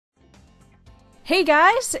Hey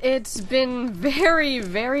guys, it's been very,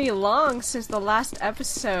 very long since the last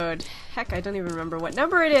episode. Heck, I don't even remember what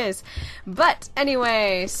number it is. But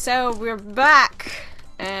anyway, so we're back.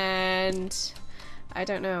 And I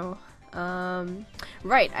don't know.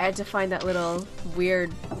 Right, I had to find that little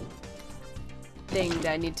weird thing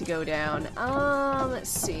that I need to go down. Let's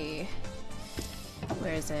see.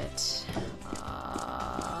 Where is it?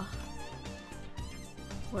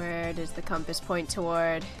 Where does the compass point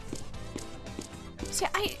toward? See,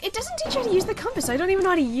 it doesn't teach you how to use the compass. I don't even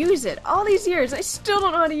know how to use it. All these years, I still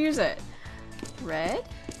don't know how to use it. Red?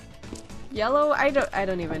 Yellow? I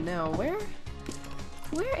don't even know.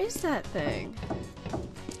 Where is that thing?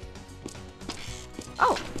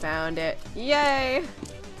 Oh, found it. Yay!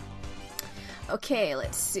 Okay,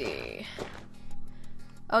 let's see.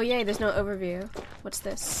 Oh yay, there's no overview. What's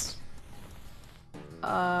this?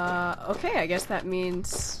 Okay, I guess that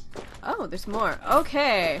means... Oh, there's more.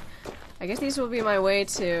 Okay! I guess these will be my way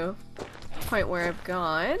to the point where I've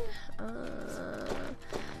gone.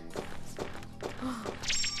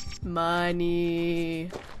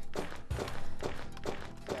 Money!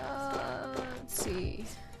 Let's see.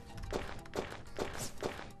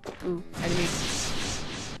 Ooh, enemy.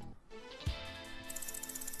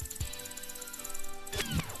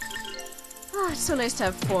 Ah, it's so nice to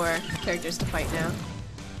have 4 characters to fight now.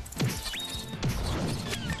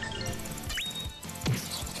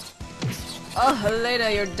 Oh,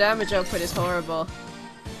 Helena, your damage output is horrible.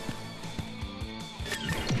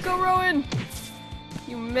 Go, Rowan!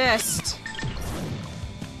 You missed.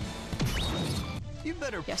 You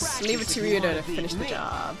better yes, leave it to Ryudo to finish the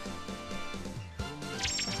job.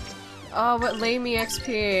 Oh, what lame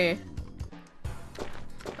XP.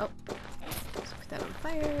 Oh, let's put that on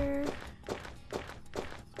fire.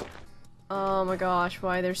 Oh my gosh,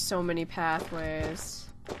 why there's so many pathways?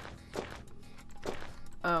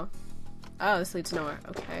 Oh. Oh, this leads nowhere.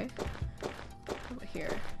 Okay. Over here.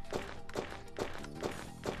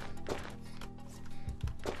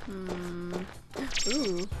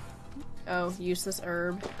 Ooh. Oh, useless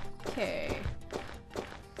herb. Okay.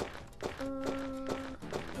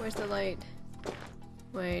 Where's the light?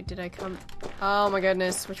 Wait, did I come? Oh my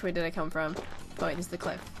goodness, which way did I come from? Oh wait, this is the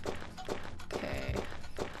cliff. Okay.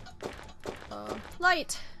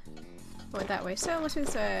 Light! I went that way, so let's do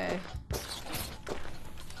this way.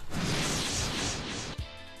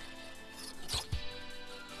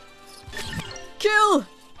 Kill!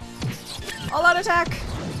 All out attack!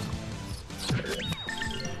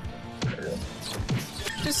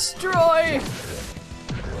 Destroy!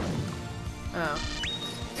 Oh.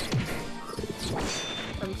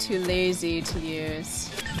 I'm too lazy to use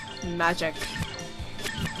magic.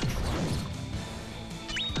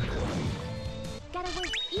 Gotta work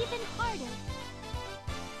even harder.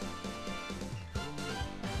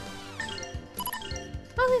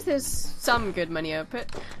 Well, at least there's some good money output.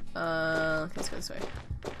 Let's go this way.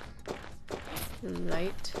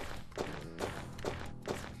 Light.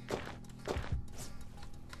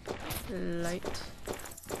 Light.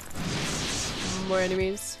 More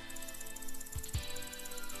enemies.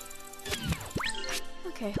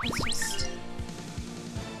 Okay, let's just...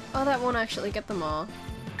 Oh, that won't actually get them all.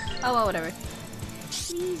 Oh well, whatever.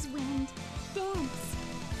 Please, wind, dance.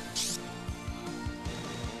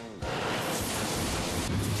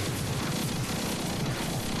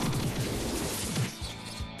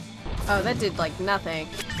 Oh, that did like nothing.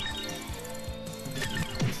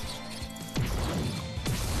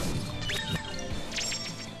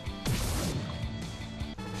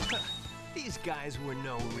 These guys were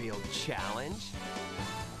no real challenge.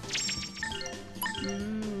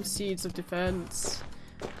 Seeds of defense.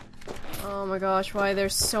 Oh my gosh, why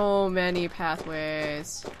there's so many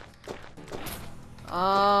pathways?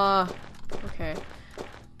 Ah, okay.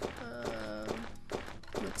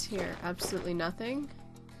 What's here? Absolutely nothing.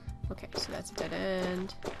 Okay, so that's a dead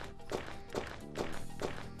end.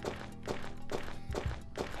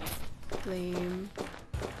 Flame.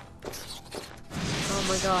 Oh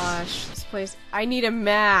my gosh, this place. I need a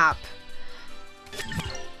map!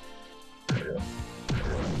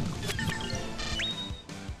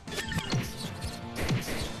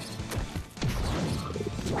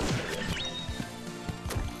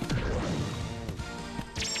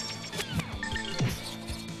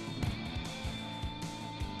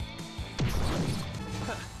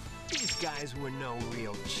 Guys were no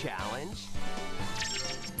real challenge.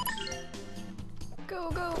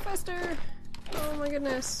 Go, go, faster! Oh my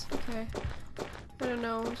goodness. Okay. I don't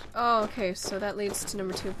know. Oh, okay, so that leads to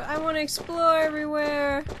number 2, but I want to explore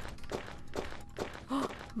everywhere!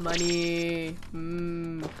 Money!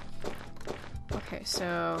 Okay,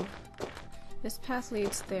 so... This path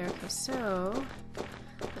leads there. Okay, so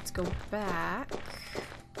let's go back.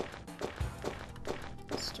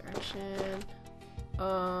 This direction.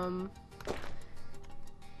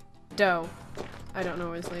 Dough. I don't know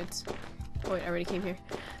where this leads. Oh wait, I already came here.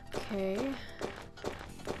 Okay.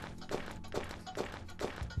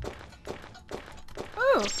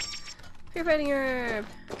 Oh! Pure fighting herb!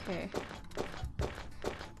 Okay.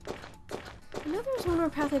 I know there was one more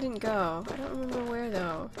path I didn't go. I don't remember where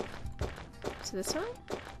though. Is it this one?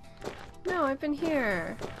 No, I've been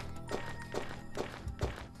here.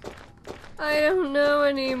 I don't know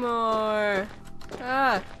anymore.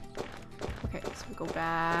 Ah! Okay, so we go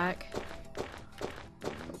back.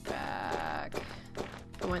 Go back.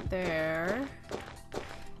 I went there.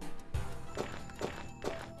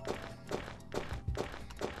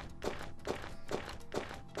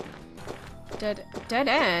 Dead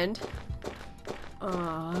end?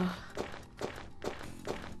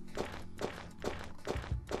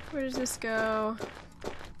 Where does this go?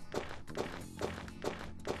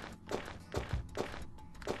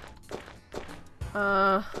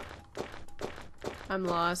 I'm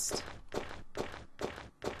lost.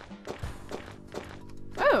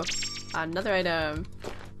 Oh! Another item.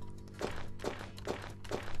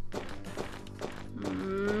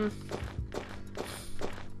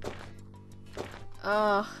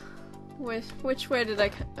 Which way did I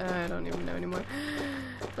don't even know anymore.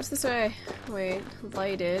 What's this way? Wait,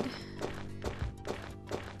 lighted.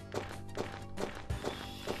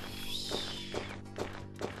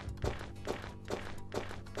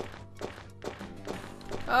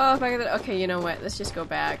 Oh, if I could. Okay, you know what? Let's just go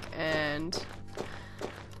back and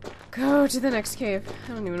go to the next cave.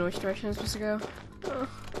 I don't even know which direction I'm supposed to go. Oh,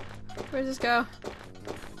 where does this go?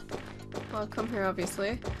 Well, I'll come here,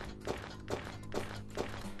 obviously.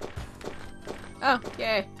 Oh,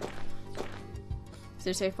 yay! Is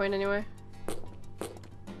there a save point anywhere?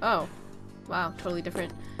 Oh, wow, totally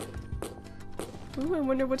different. Ooh, I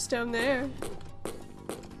wonder what's down there.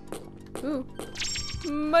 Ooh,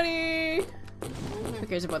 money! Who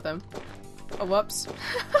cares about them? Oh, whoops.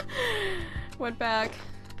 Went back.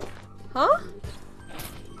 Huh?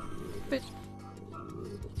 But...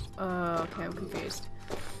 okay, I'm confused.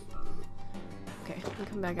 Okay, I can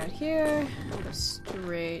come back out here. Go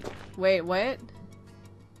straight... Wait, what?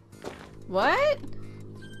 What?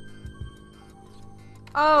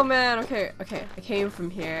 Oh man, okay, okay. I came from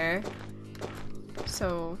here.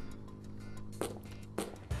 So...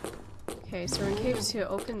 Okay, so we're in cave 2.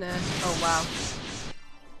 Open that. Oh wow.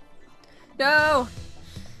 No!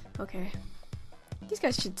 Okay. These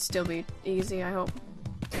guys should still be easy, I hope.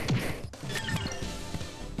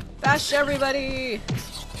 Bash everybody!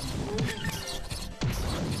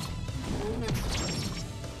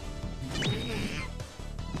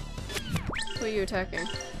 Who are you attacking?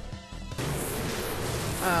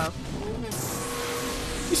 Oh.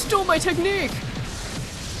 You stole my technique!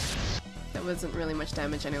 That wasn't really much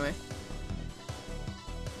damage anyway.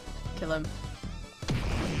 Kill him.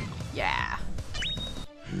 Yeah!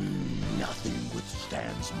 Nothing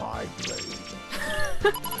withstands my blade.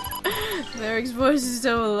 Merrick's voice is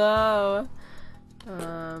so low.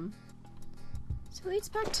 So it leads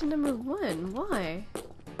back to number 1. Why?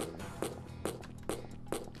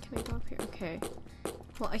 Can I go up here? Okay.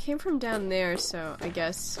 Well, I came from down there, so I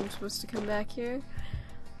guess I'm supposed to come back here.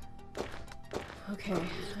 Okay.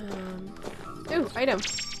 Ooh, item!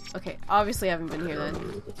 Okay, obviously I haven't been here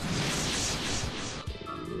then.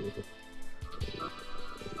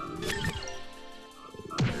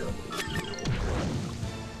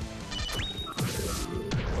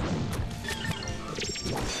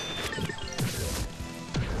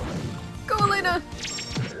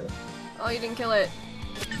 Oh, you didn't kill it.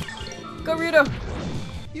 Go, Rudo!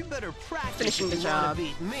 You better practice Finishing the if you wanna job.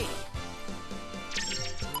 beat me.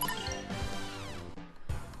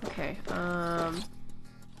 Okay,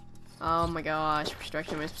 oh my gosh, which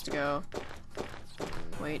direction am I supposed to go?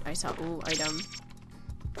 Wait, I saw, ooh, item.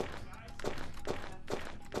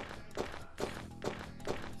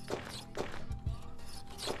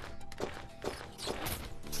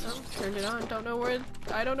 Oh, turned it on, I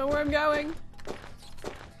don't know where I'm going!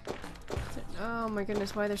 Oh my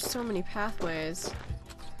goodness, why there's so many pathways.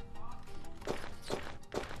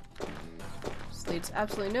 This leads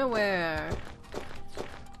absolutely nowhere.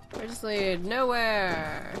 Where does this lead?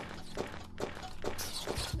 Nowhere.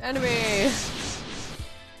 Enemy!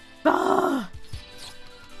 Ah!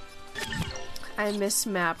 I miss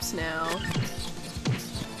maps now.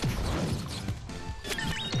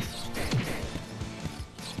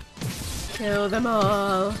 Kill them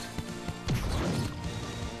all.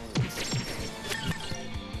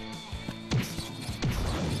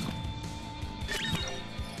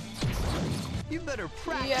 You better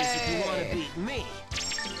practice if you want to beat me.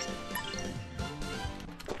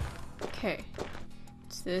 Okay.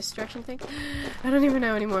 It's this direction thing? I don't even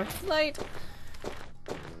know anymore. Light!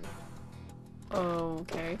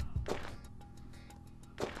 Okay.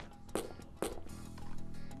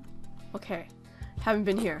 Okay. Haven't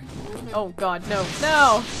been here. Oh god, no.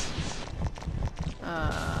 No!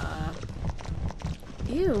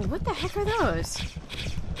 Ew, what the heck are those?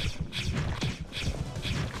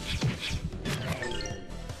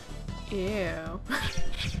 Ew.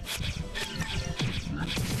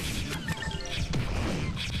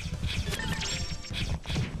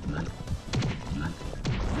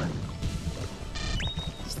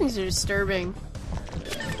 These things are disturbing.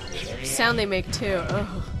 The sound they make too.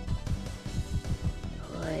 Ugh.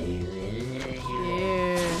 Ew.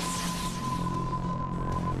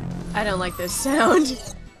 I don't like this sound.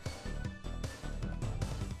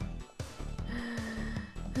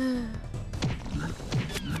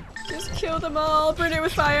 Just kill them all, burn it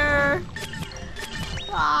with fire.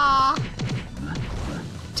 Ah!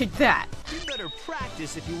 Take that. You better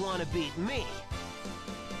practice if you want to beat me.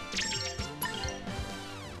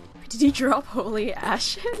 Did he drop holy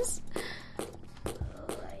ashes?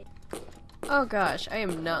 Oh gosh, I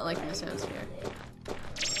am not liking the sounds here.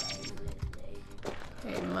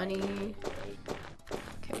 Okay, money.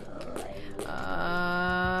 Okay.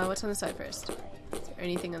 What's on the side first? Is there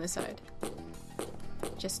anything on the side?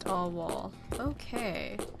 Just all wall.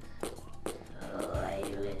 Okay.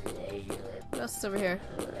 What else is over here?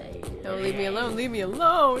 No, leave me alone, leave me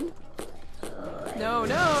alone! No,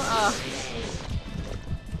 no!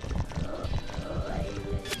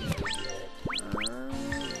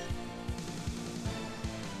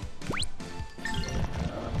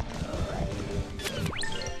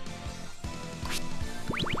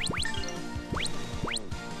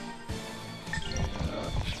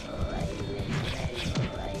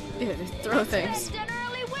 Ew, they throw things. An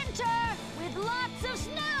early winter with lots of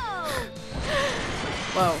snow.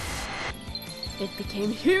 Whoa. It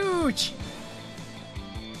became huge!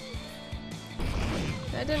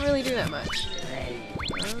 That didn't really do that much.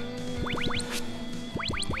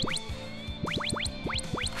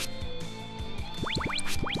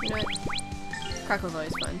 You know what? Crackle's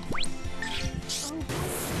always fun.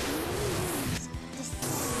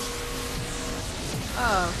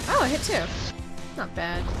 Oh. Oh, I hit two. Not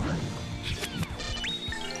bad.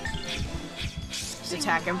 Just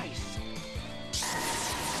attack him.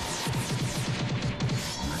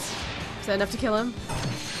 Is that enough to kill him?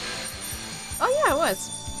 Oh yeah, it was.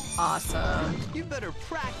 Awesome. You better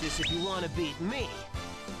practice if you want to beat me.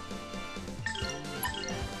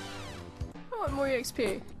 I want more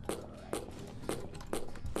EXP.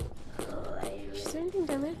 Is there anything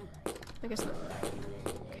down there? I guess not.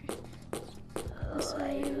 Okay. This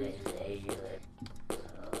way.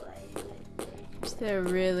 Is there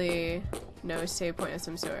really no save point of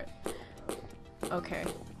some sort? Okay,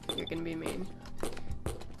 you're gonna be mean.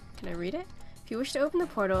 Can I read it? If you wish to open the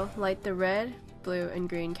portal, light the red, blue, and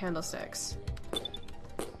green candlesticks.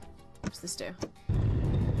 What's this do?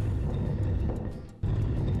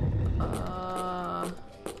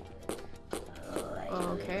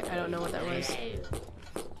 Okay, I don't know what that was.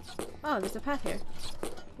 Oh, there's a path here.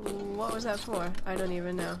 What was that for? I don't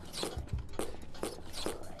even know.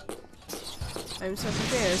 I'm so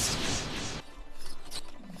confused.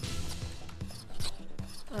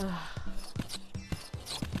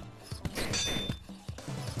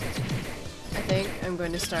 I think I'm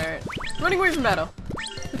going to start running away from battle.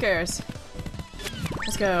 Who cares?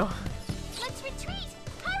 Let's go. Let's retreat.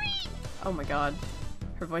 Hurry! Oh my god.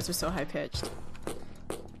 Her voice was so high-pitched.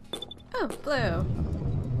 Oh, blue.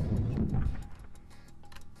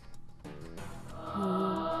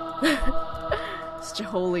 Such a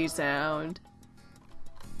holy sound.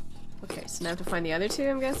 Okay, so now I have to find the other two,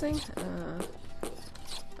 I'm guessing?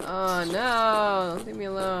 Oh no! Leave me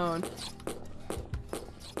alone.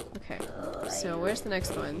 Okay, so where's the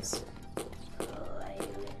next ones? I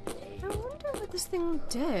wonder what this thing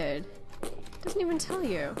did. It doesn't even tell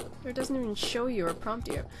you. Or it doesn't even show you or prompt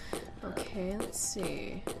you. Okay, let's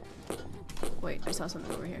see. Wait, I saw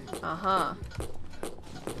something over here. Aha!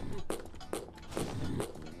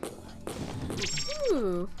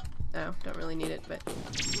 Ooh! Oh, don't really need it, but...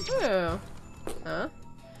 Ooh! Huh?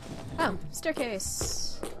 Oh,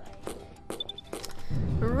 staircase!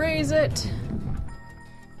 Raise it!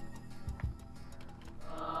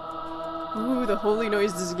 Ooh, the holy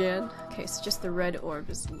noises again. Okay, so just the red orb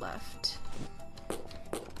is left.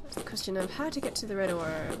 That's the question of how to get to the red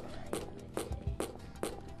orb.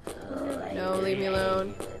 No, leave me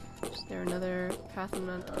alone. Is there another path I'm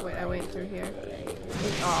not... Wait, I went through here.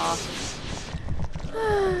 Aw.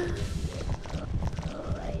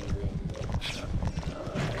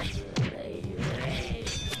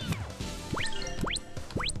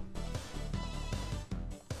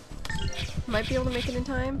 might be able to make it in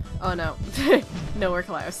time. Oh no. Nowhere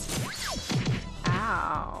close.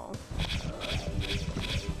 Ow.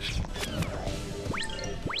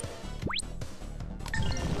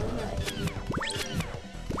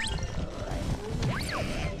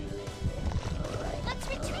 Let's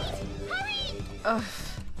retreat! Hurry! Ugh.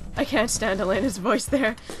 I can't stand Elena's voice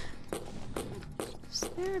there. Is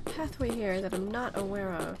there a pathway here that I'm not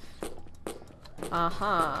aware of?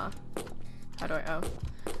 Aha. How do I? Oh.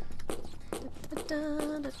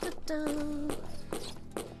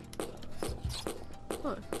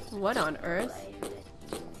 Oh, what on earth?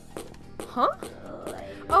 Huh?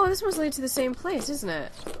 Oh, this must lead to the same place, isn't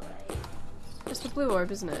it? It's the blue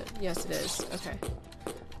orb, isn't it? Yes, it is. Okay.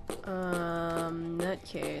 In that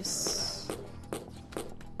case...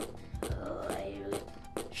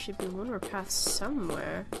 should be one more path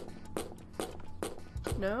somewhere.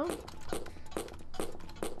 No?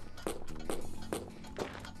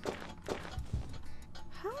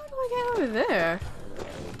 How do I get over there?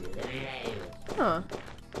 Huh.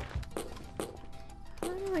 How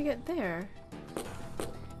do I get there?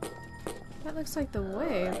 That looks like the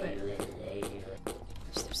way, but...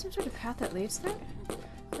 is there some sort of path that leads there?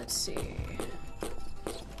 Let's see...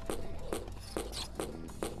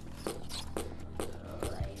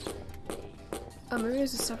 oh, maybe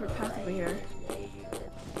there's a separate path over here.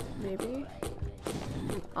 Maybe?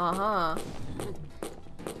 Uh-huh.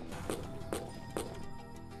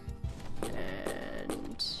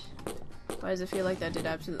 And... why does it feel like that did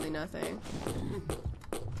absolutely nothing?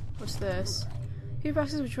 What's this? Few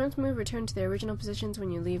boxes which once move return to their original positions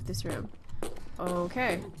when you leave this room.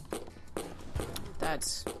 Okay.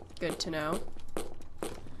 That's good to know.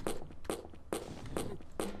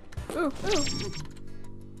 Ooh, ooh!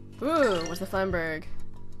 Ooh, what's the Flamberg?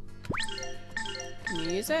 Can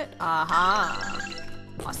you use it? Aha!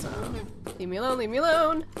 Awesome. Leave me alone, leave me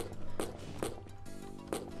alone!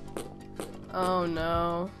 Oh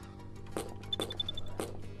no.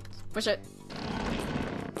 Push it!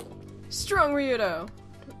 Strong Ryudo!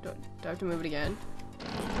 Do I have to move it again?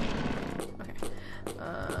 Okay.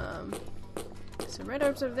 So red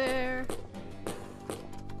orbs over there.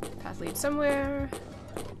 Path leads somewhere.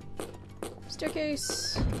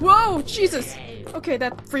 Staircase. Whoa! Jesus! Okay,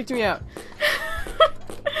 that freaked me out.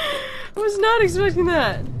 I was not expecting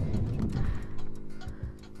that.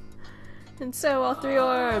 And so, all 3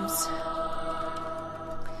 orbs.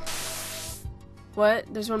 What?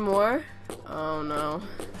 There's one more? Oh no.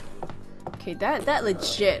 Okay, that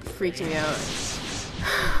legit freaked me out.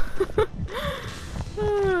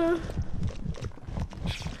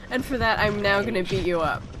 And for that, I'm now gonna beat you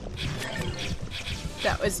up.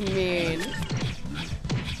 That was mean.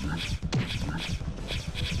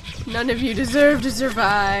 None of you deserve to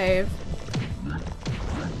survive.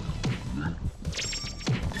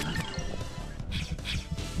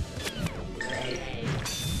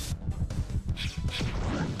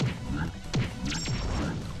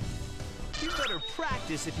 You better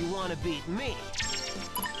practice if you want to beat me.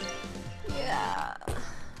 Yeah.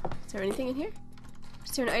 Is there anything in here?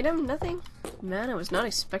 Is there an item? Nothing? Man, I was not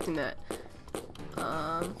expecting that.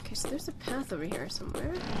 Okay, so there's a path over here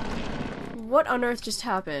somewhere. What on earth just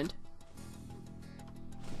happened?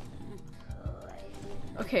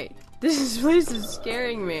 Okay, this place is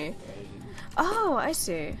scaring me. Oh, I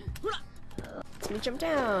see. Let me jump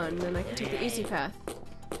down, then I can take the easy path.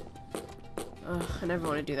 Ugh, I never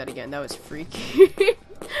want to do that again. That was freaky.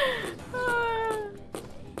 No,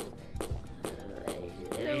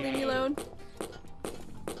 leave me alone.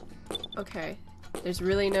 Okay, there's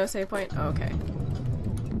really no save point? Oh, okay.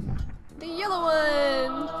 The yellow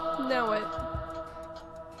one! Now what?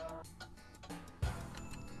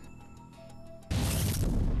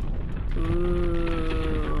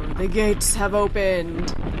 Ooh, the gates have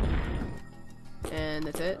opened! And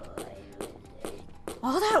that's it?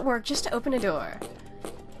 All that work just to open a door.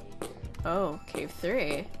 Oh, cave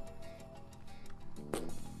 3.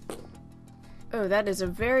 Oh, that is a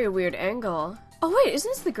very weird angle. Oh wait,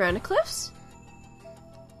 isn't this the Grandia Cliffs?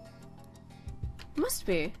 Must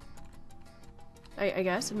be. I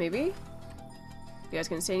guess, maybe? You guys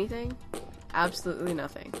gonna say anything? Absolutely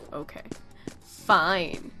nothing. Okay.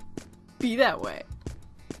 Fine. Be that way.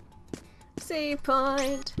 Save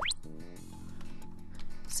point.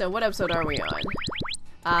 So what episode are we on?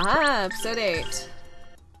 Aha, episode 8.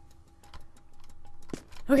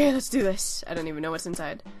 Okay, let's do this. I don't even know what's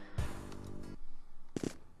inside.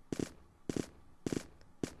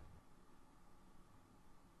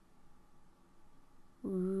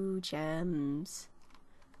 Ooh, gems.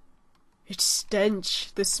 It's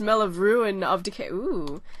stench. The smell of ruin, of decay.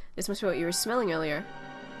 Ooh, this must be what you were smelling earlier.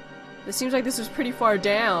 It seems like this was pretty far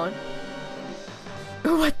down.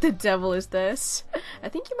 What the devil is this? I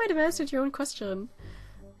think you might have answered your own question.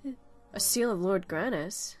 A seal of Lord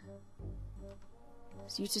Granis.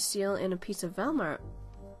 It's used to seal in a piece of Valmar.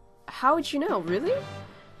 How would you know? Really?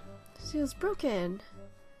 The seal's broken.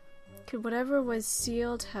 Could whatever was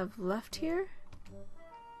sealed have left here?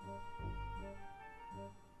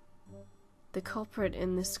 The culprit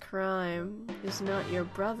in this crime is not your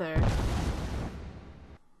brother.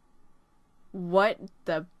 What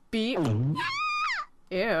the beep?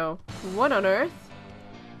 Ew. What on earth?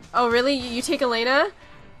 Oh, really? You take Elena?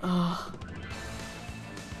 Oh.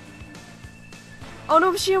 Oh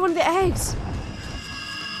no, but she had one of the eggs!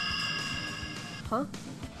 Huh?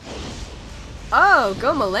 Oh,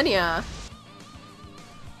 go Millenia!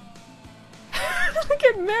 Look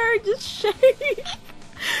at Merrick just shake!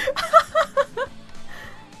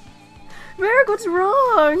 Merrick, what's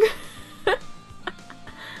wrong?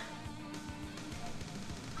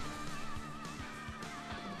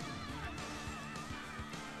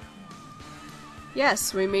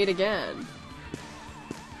 Yes, we meet again.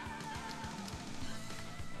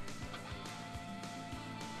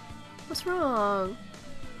 What's wrong?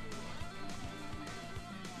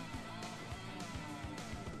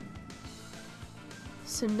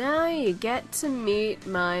 So now you get to meet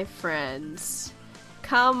my friends.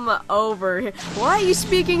 Come over here. Why are you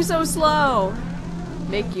speaking so slow?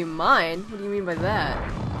 Make you mine? What do you mean by that?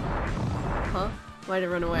 Huh? Why'd it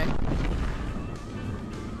run away?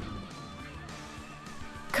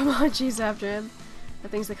 Come on, she's after him. That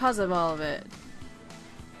thing's the cause of all of it.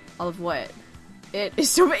 All of what? It is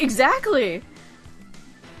so exactly!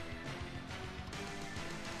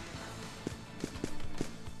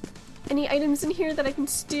 Any items in here that I can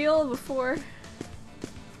steal before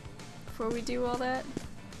we do all that?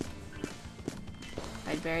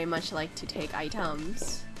 I'd very much like to take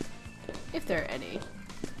items. If there are any.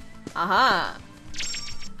 Aha!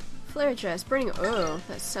 Flare dress, burning. Oh,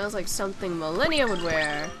 that sounds like something Millenia would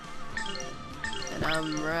wear. And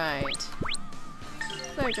I'm right.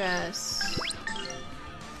 Flare dress.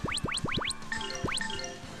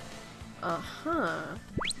 Uh-huh.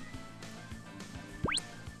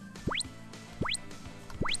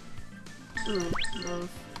 Well,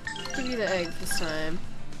 give you the egg this time.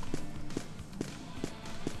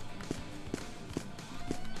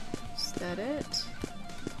 Is that it?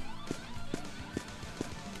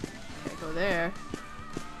 Okay, go there.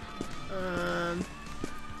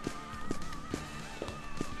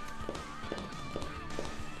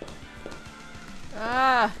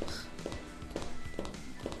 Ah!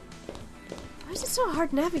 Why is it so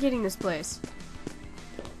hard navigating this place?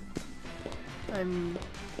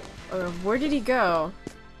 Where did he go?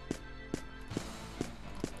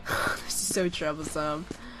 This is so troublesome.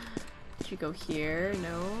 Should we go here?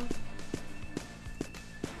 No.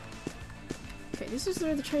 Okay, this is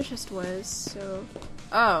where the treasure chest was, so...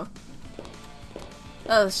 Oh.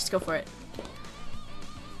 Oh, let's just go for it.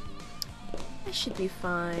 I should be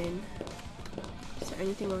fine. Is there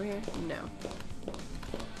anything over here? No.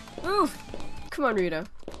 Move! Come on, Rito.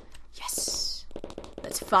 Yes!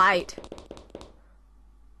 Let's fight!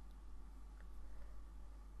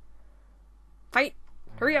 Fight!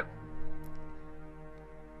 Hurry up!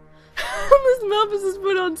 This Melpis has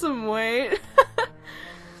put on some weight.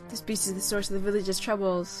 This beast is the source of the village's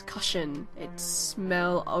troubles. Caution, its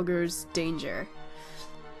smell augurs danger.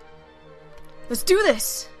 Let's do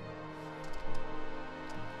this!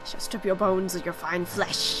 I shall strip your bones of your fine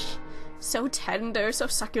flesh. So tender, so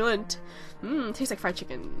succulent. Tastes like fried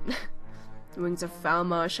chicken. The wings of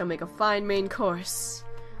Falma shall make a fine main course.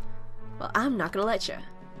 Well, I'm not gonna let ya.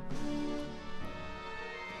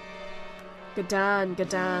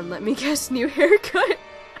 Gadan, let me guess, new haircut.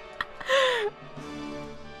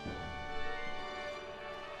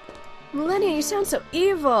 Millenia, you sound so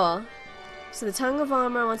evil. So the tongue of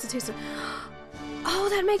armor wants to taste of... Oh,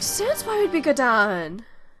 that makes sense why it would be Gadan.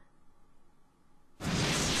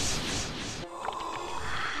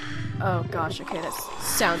 Oh gosh, okay, that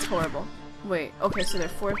sounds horrible. Wait, okay, so there are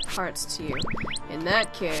 4 parts to you. In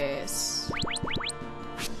that case...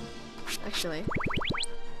 Actually...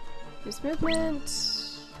 Use movement...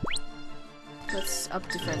 Let's up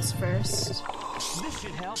defense first. This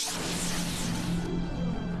should help.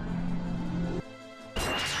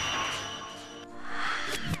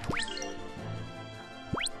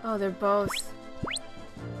 Oh, they're both...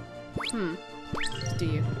 Let's do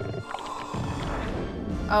you.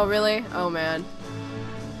 Oh, really? Oh, man.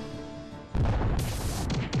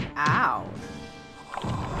 Ow.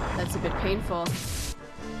 That's a bit painful.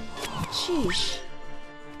 Sheesh.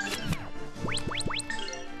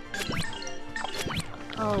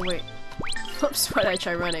 Oh, wait. Oops, why'd I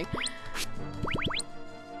try running?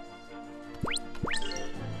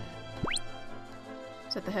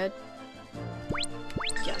 Is that the head?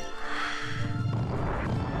 Yeah.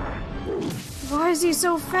 Why is he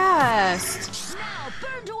so fast? Now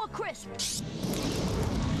burn to a crisp.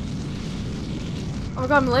 Oh my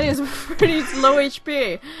god, Millenia's pretty low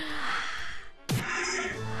HP.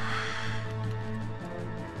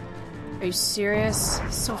 Are you serious?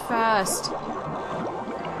 So fast.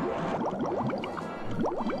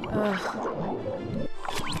 Ugh.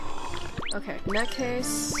 Okay, in that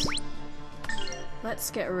case,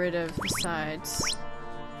 let's get rid of the sides.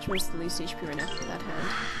 Which one's the least HP right now? That hand.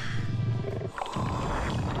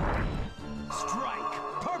 Strike!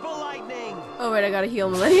 Purple lightning! Oh wait, I gotta heal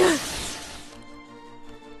Millenia.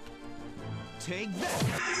 Take that!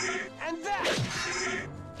 And that!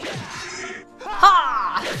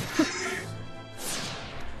 Ha!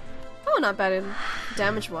 Oh, not bad in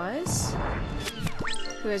damage-wise.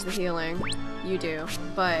 Who has the healing? You do,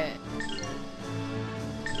 but...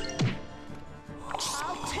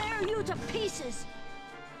 I'll tear you to pieces.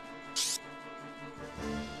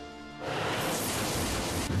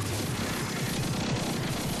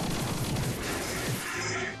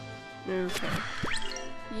 Okay.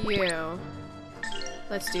 You.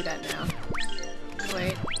 Let's do that now.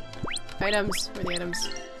 Wait. Items. Where are the items?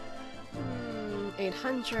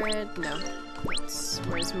 800. No.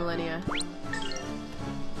 Where's Millenia?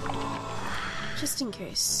 Just in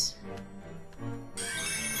case.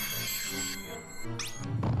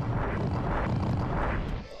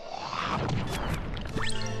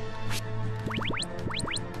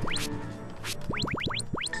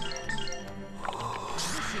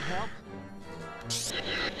 This should help.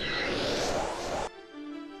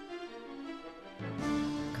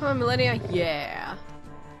 Come on, Millenia. Yeah.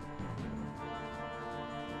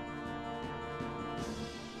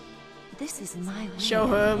 This is my way. Show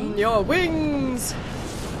him your wings!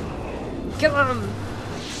 Get him!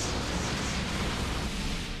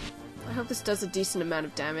 I hope this does a decent amount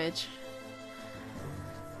of damage.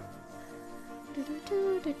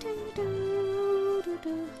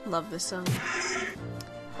 Love this song.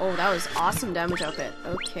 Oh, that was awesome damage output.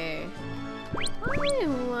 Okay. I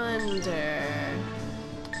wonder...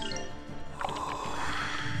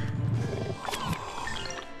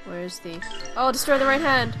 Where's the... Oh, destroy the right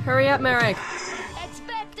hand! Hurry up, Merrick!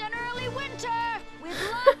 Expect an early winter with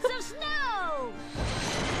lots of snow.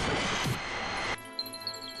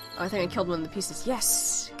 Oh, I think I killed one of the pieces.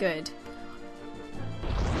 Yes! Good.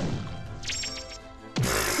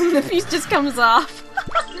 The piece just comes off.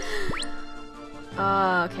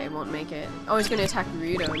 Okay, won't make it. Oh, he's gonna attack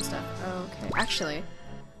Rito and stuff. Oh, okay. Actually,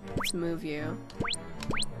 let's move you.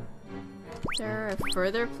 Is there a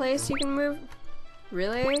further place you can move?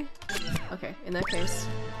 Really? Okay, in that case.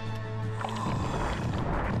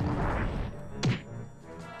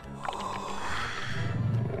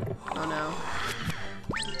 Oh no.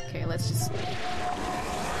 Okay, let's just...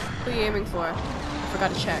 Who are you aiming for? I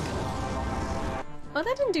forgot to check. Oh,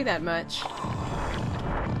 that didn't do that much.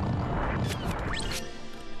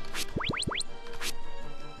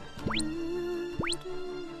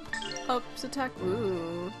 Oops, attack.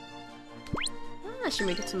 Ooh. Ah, I should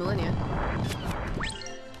make it to Millenia.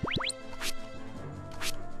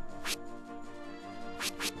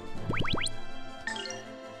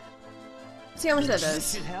 See how much that This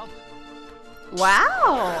does. should help.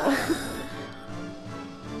 Wow!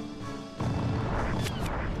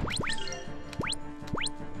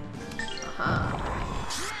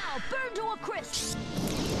 Now burn to a crisp.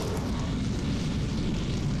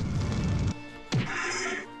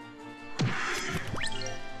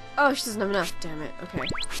 Oh, she doesn't have enough. Damn it. Okay.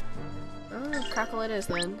 Oh, crackle it is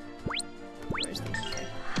then. Where's the... Okay.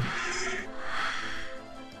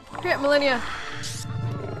 Hurry up, Millenia!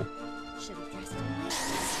 Should have dressed in lace.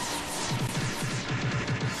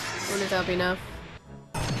 Wonder if that'll be enough.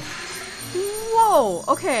 Whoa!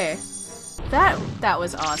 Okay. That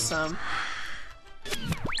was awesome.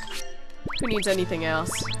 Who needs anything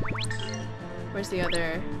else? Where's the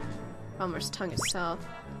other... Bomber's tongue itself?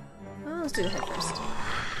 Oh, let's do the head first.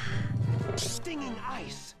 Stinging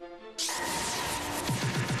ice.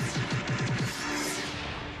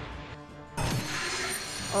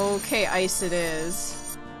 Okay, ice it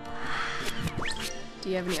is. Do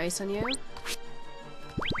you have any ice on you?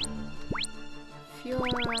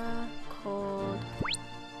 Fiora, cold.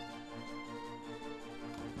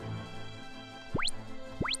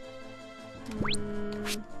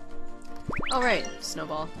 Alright,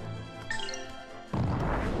 snowball.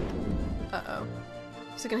 Uh-oh.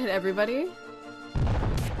 Is it gonna hit everybody?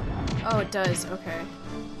 Oh, it does. Okay.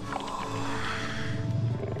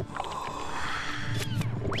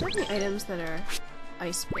 Do you have any items that are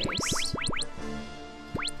ice-based?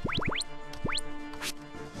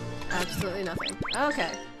 Absolutely nothing.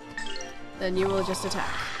 Okay. Then you will just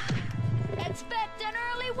attack. Expect an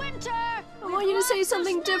early winter. I want you to say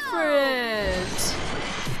something different.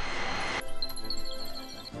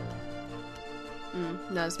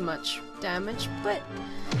 Not as much damage, but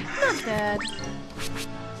not bad.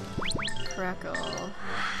 Crackle.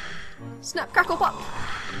 Snap, crackle, pop!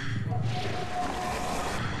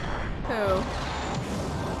 Oh.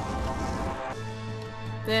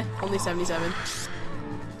 Only 77.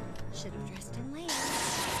 Should have dressed in later.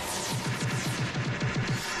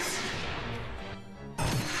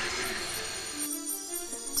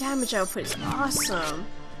 Damage output is awesome.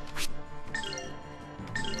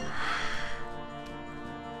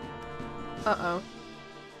 Uh-oh.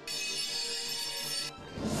 Is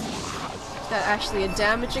that actually a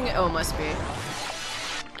damaging? Oh, it must be.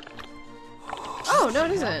 Oh, no,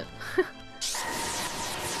 it isn't.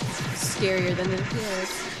 Scarier than it appeared.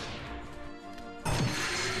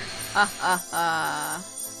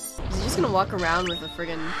 Is he just gonna walk around with a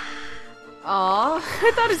friggin'... Aw,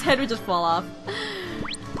 I thought his head would just fall off.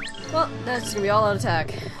 Well, that's just gonna be all out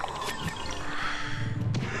attack.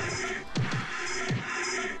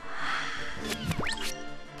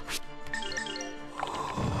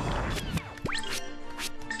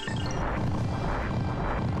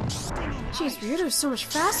 Jeez, Ryudo is so much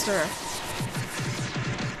faster.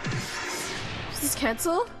 Does this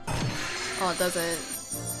cancel? Oh, it doesn't.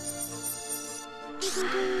 I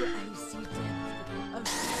see depth of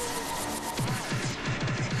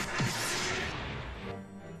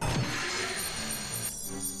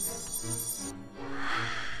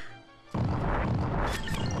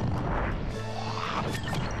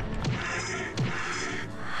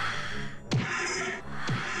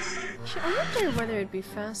I wonder whether it'd be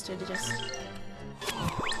faster to just...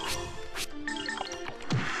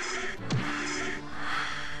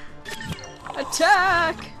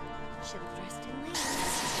 Attack! should have dressed in later.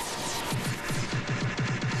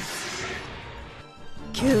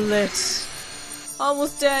 Kill it!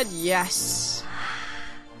 Almost dead, yes!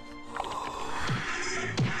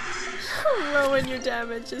 Rowan, your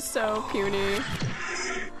damage is so puny.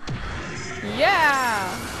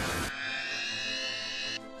 Yeah!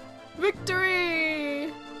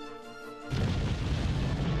 Victory!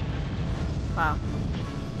 Wow.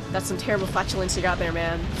 That's some terrible flatulence you got there,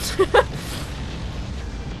 man.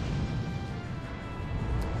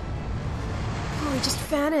 Oh, he just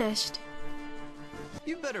vanished.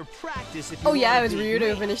 You better practice if you Oh yeah, it want was to beat Ryudo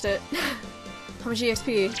who me. finished it. How much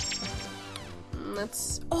EXP?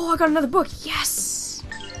 That's... Oh, I got another book! Yes!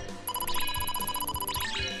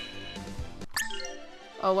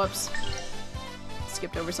 Oh, whoops.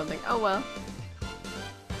 Skipped over something. Oh well.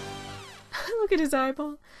 Look at his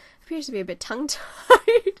eyeball. Appears to be a bit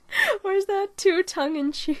tongue-tied. Or is that too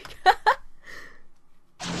tongue-in-cheek?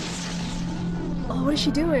 Oh, what is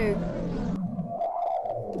she doing?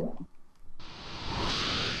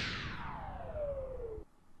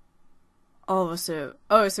 Oh, so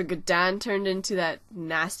Gadan turned into that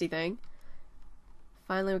nasty thing.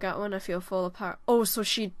 Finally, we got one. I feel full of power. Oh, so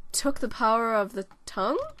she took the power of the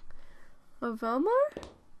tongue of Valmar?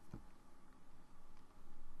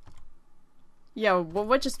 Yeah,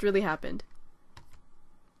 what just really happened?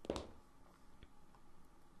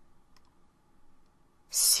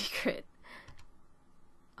 Secret.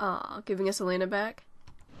 Aw, giving us Elena back?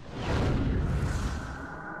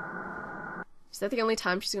 Is that the only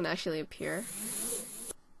time she's gonna actually appear?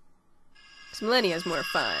 Because Millenia is more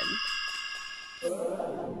fun.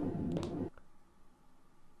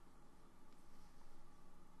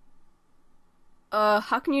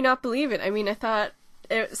 How can you not believe it? I mean, I thought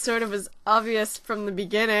it sort of was obvious from the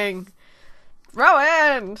beginning.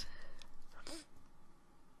 Rowan!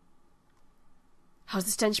 How's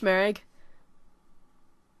the stench, Merrick?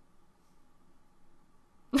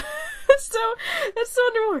 That's so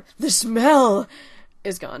underwater. The smell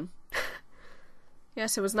is gone.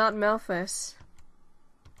 Yes, it was not Malphus.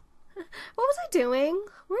 What was I doing?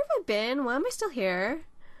 Where have I been? Why am I still here?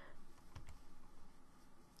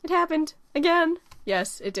 It happened. Again.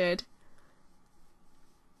 Yes, it did.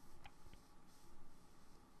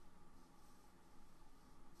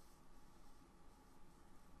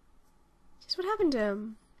 Just what happened to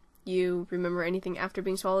him? You remember anything after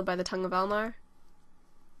being swallowed by the tongue of Almar?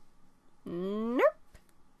 Nope.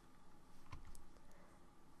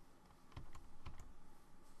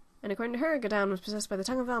 And according to her, Gadan was possessed by the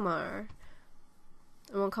tongue of Almar.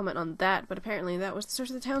 I won't comment on that, but apparently that was the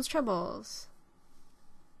source of the town's troubles.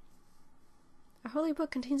 Our holy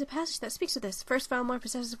book contains a passage that speaks of this. First, Valmar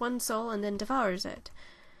possesses one soul and then devours it.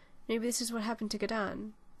 Maybe this is what happened to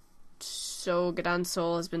Gadan. So Gadan's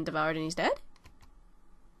soul has been devoured and he's dead?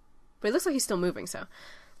 But it looks like he's still moving, so. I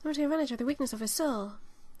want to take advantage of the weakness of his soul.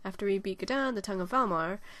 After we beat Gadan, the tongue of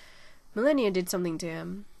Valmar, Millenia did something to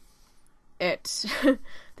him. This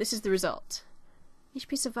is the result. Each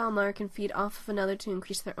piece of Valmar can feed off of another to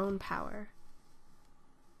increase their own power.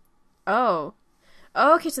 Oh.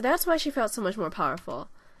 Oh, okay, so that's why she felt so much more powerful.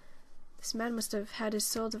 This man must have had his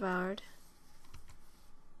soul devoured.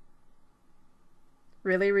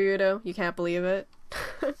 Really, Ryudo? You can't believe it?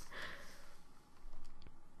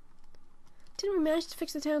 Didn't we manage to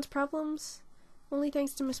fix the town's problems? Only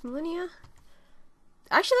thanks to Miss Millenia?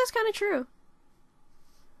 Actually, that's kind of true.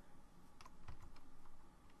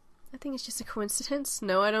 I think it's just a coincidence.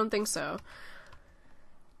 No, I don't think so.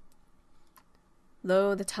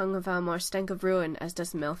 Lo, the tongue of Valmar stank of ruin, as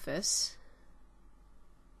does Melphis.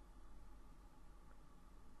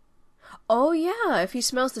 Oh yeah, if he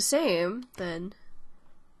smells the same, then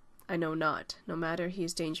I know not, no matter he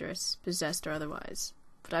is dangerous, possessed or otherwise.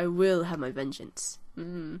 But I will have my vengeance.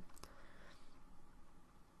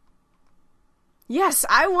 Yes,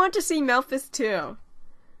 I want to see Melphis too.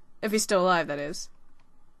 If he's still alive, that is.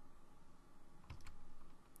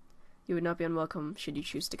 You would not be unwelcome should you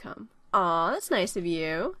choose to come. Aw, that's nice of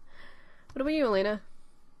you. What about you, Elena?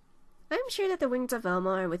 I am sure that the wings of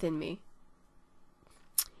Valmar are within me.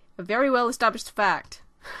 A very well-established fact.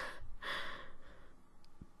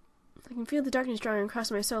 I can feel the darkness drawing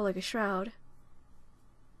across my soul like a shroud.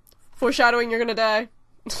 Foreshadowing, you're gonna die.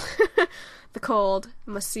 The cold.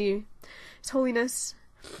 I must see His Holiness.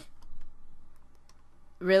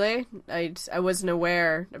 Really? I wasn't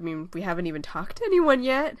aware. I mean, we haven't even talked to anyone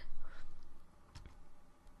yet.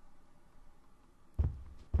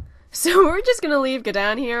 So we're just gonna leave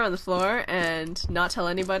Gadan here on the floor and not tell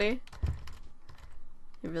anybody.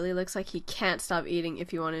 It really looks like he can't stop eating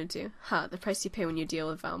if he wanted to. Ha, the price you pay when you deal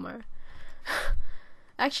with Valmar.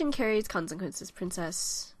 Action carries consequences,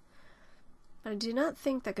 princess. But I do not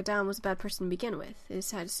think that Gadan was a bad person to begin with. It is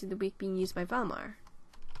sad to see the weak being used by Valmar.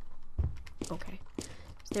 Okay.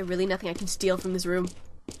 Is there really nothing I can steal from this room?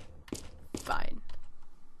 Fine.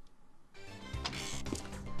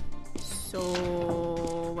 So,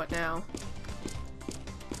 what now?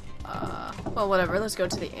 Well, whatever. Let's go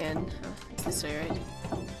to the inn. It's this way, right?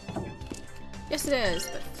 Yes, it is.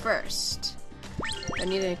 But first, do I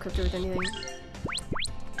need to equip it with anything?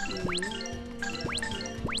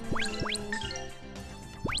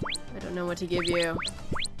 I don't know what to give you.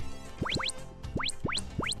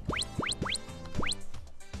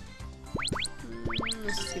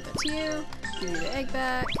 Let's just give that to you. Give you the egg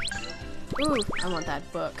back. Ooh, I want that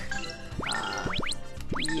book.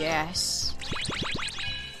 Yes.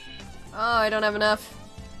 Oh, I don't have enough.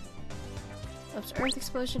 Oops, earth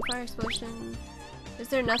explosion, fire explosion. Is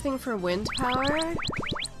there nothing for wind power?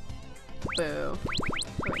 Boo. Oh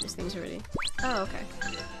wait, this thing's already. Oh, okay.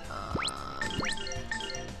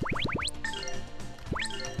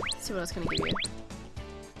 Let's see what else can I give you.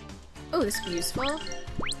 Oh, this would be useful.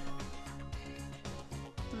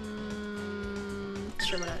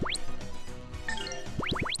 Sure, why not?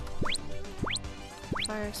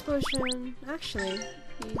 Fire explosion. Actually,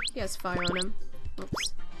 he has fire on him.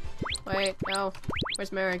 Oops. Wait, no.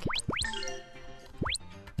 Where's Merrick?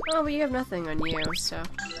 Oh, but you have nothing on you, so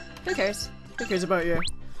who cares? Who cares about you?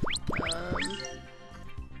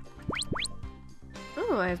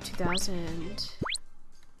 Oh, I have 2,000.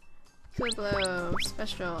 Kill blow,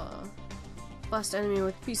 special. Blast enemy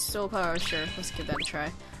with beast soul power. Sure, let's give that a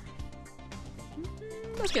try.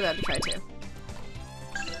 Let's give that a try too.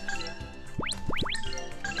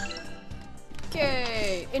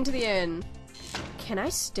 Okay, into the inn. Can I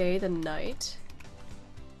stay the night?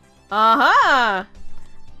 Aha!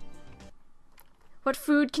 What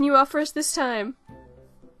food can you offer us this time?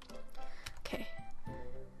 Okay.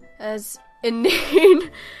 As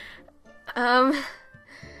Inane.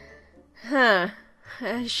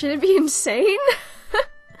 Should it be insane?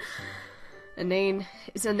 Inane.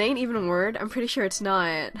 Is inane even a word? I'm pretty sure it's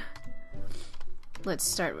not. Let's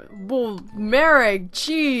start with. Whoa, Merrick!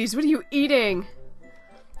 Jeez, what are you eating?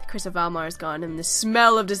 The curse of Valmar is gone, and the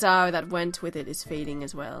smell of desire that went with it is fading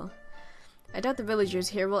as well. I doubt the villagers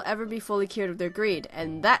here will ever be fully cured of their greed,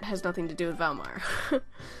 and that has nothing to do with Valmar.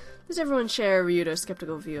 Does everyone share Ryudo's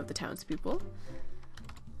skeptical view of the townspeople?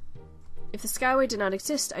 If the Skyway did not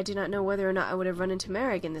exist, I do not know whether or not I would have run into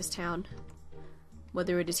Merrick in this town.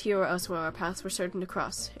 Whether it is here or elsewhere, our paths were certain to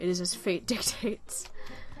cross. It is as fate dictates.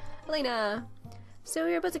 Elena! So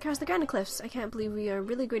we are about to cross the Grandia Cliffs. I can't believe we are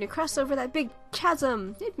really going to cross over that big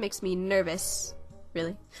chasm. It makes me nervous.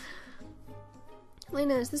 Really?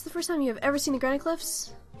 Elena, is this the first time you have ever seen the Grandia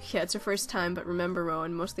Cliffs? Yeah, it's her first time, but remember,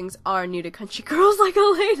 Rowan, most things are new to country girls like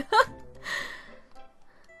Elena.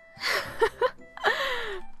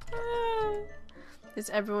 Is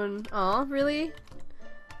everyone... Aw, really?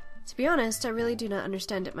 To be honest, I really do not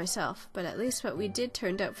understand it myself, but at least what we did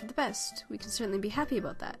turned out for the best. We can certainly be happy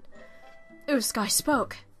about that. Ooh, Sky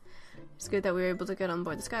spoke! It's good that we were able to get on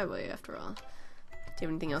board the Skyway after all. Do you have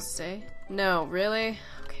anything else to say? No, really?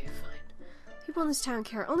 Okay, fine. People in this town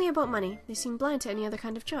care only about money. They seem blind to any other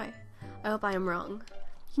kind of joy. I hope I am wrong.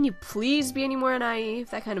 Can you please be any more naive?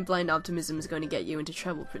 That kind of blind optimism is going to get you into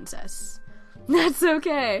trouble, princess. That's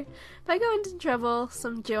okay. If I go into trouble,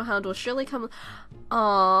 some jailhound will surely come.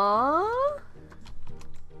 Aww.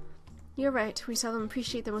 You're right. We seldom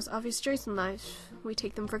appreciate the most obvious joys in life. We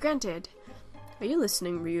take them for granted. Are you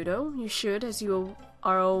listening, Ryudo? You should, as you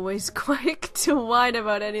are always quick to whine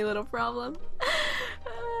about any little problem.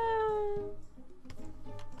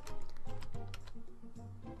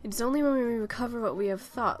 It's only when we recover what we have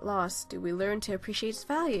thought lost do we learn to appreciate its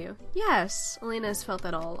value. Yes, Elena has felt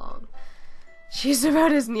that all along. She's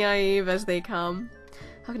about as naive as they come.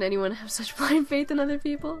 How can anyone have such blind faith in other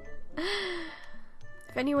people?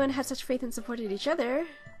 If anyone had such faith and supported each other...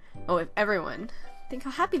 Oh, if everyone. Think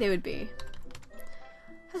how happy they would be.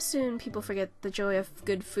 How soon people forget the joy of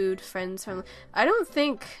good food, friends, family... I don't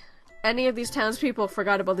think any of these townspeople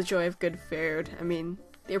forgot about the joy of good food. I mean...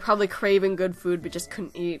 They were probably craving good food but just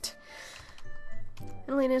couldn't eat. And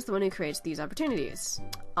Elena is the one who creates these opportunities.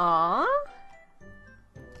 Aww.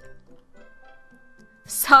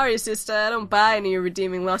 Sorry, sister, I don't buy any of your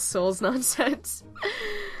redeeming lost souls nonsense.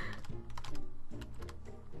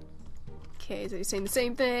 Okay, so you're saying the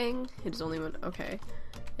same thing. It is only one. Okay.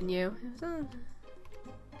 And you?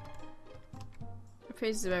 What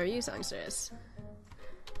praises about you, songstress?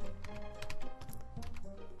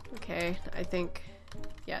 Okay, I think.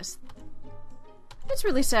 Yes. It's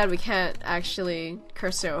really sad we can't actually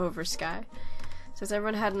curse her over Sky. So has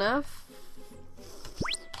everyone had enough?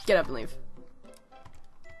 Get up and leave.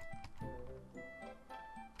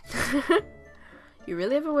 You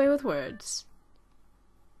really have a way with words.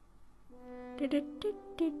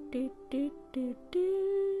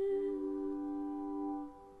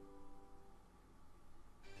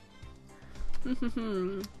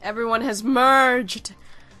 Everyone has merged!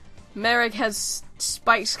 Merrick has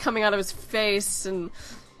spikes coming out of his face, and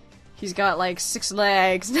he's got like 6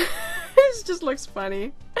 legs. This just looks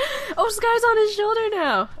funny. Oh, Sky's on his shoulder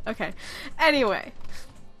now! Okay. Anyway.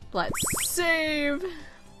 Let's save.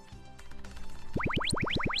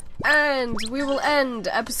 And we will end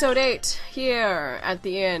episode 8 here at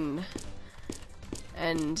the inn.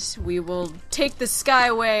 And we will take the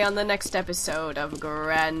Skyway on the next episode of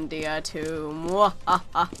Grandia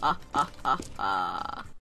 2.